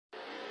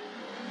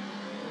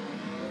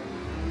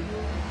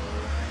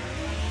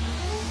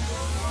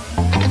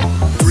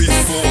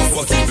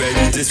fuck you, baby.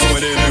 This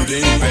one in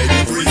Houdini, baby.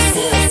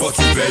 3-4, fuck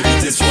you, baby.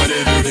 This one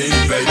in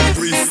Houdini, baby.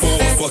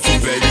 3-4, fuck you,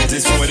 baby.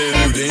 This one in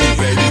Houdini,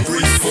 baby.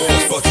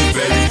 3-4, fuck you,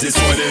 baby. This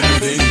one in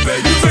Houdini,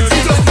 baby.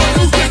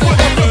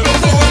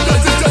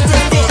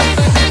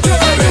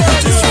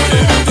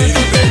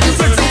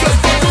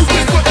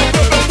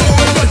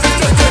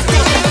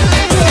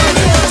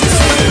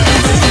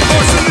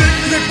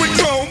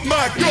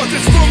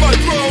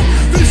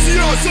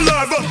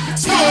 Saliva,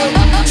 smoke,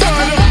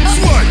 China,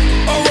 sweat.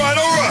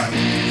 Alright,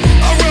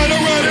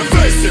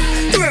 invasive,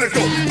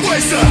 clinical,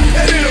 place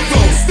at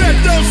intervals that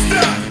don't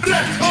stop.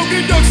 That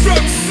okey doke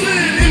struck,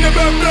 slid in the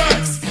back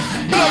blocks.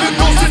 Bloody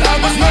bullshit I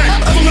was made.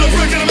 I'm gonna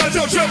break it about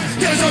your trip.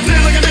 Get us out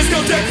there like a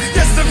discotheque.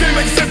 Yes, the game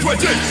makes sense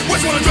with it.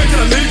 Which one I drink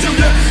till I need you,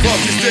 yeah?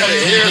 Fuck you,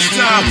 steady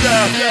hairstyle.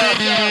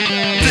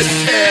 This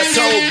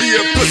asshole be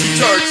a pussy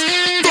church.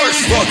 First,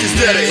 fuck you,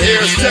 steady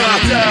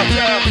hairstyle.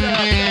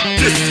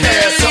 This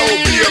asshole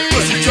be a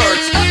pussy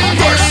church.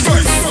 First,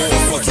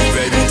 fuck you,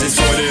 baby. This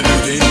one in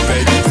Houdini,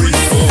 baby.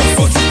 3-4,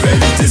 fuck you,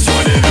 baby. This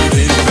one in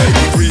Houdini,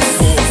 baby.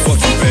 3-4,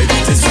 fuck you, baby.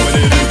 This one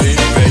in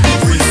Houdini, baby.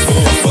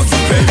 3-4, fuck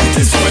you, baby.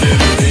 This one in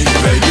Houdini,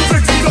 baby.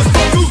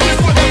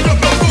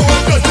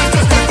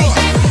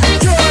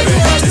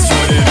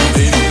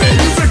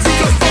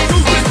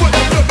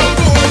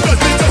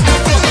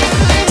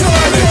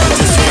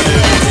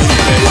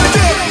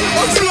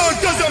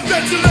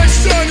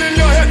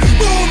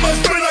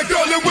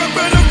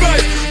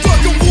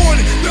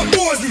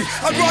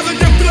 I'd rather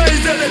get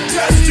blazed than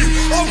test you.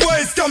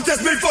 Always come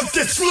test me, fuck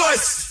get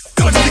sliced.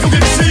 Gotta tell you, go get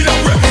the sheet up,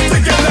 rip.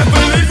 Take it, let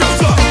believe your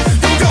fluff.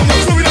 Don't come, no,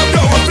 screw it up,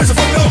 go. I'm fishing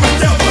from over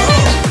down the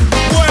hole.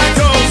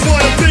 Wackos,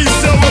 want a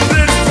piece of a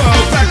bitch, bro.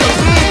 Pack a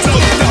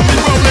Bluetooth, got me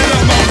rolling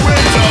out my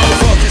window.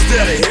 Fuck is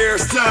steady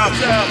hairstyle.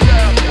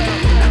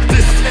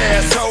 This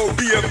asshole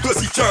be a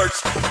pussy church.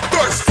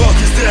 First, fuck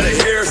is steady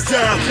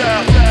hairstyle.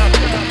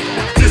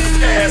 This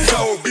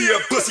asshole be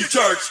a pussy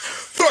church.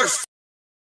 First.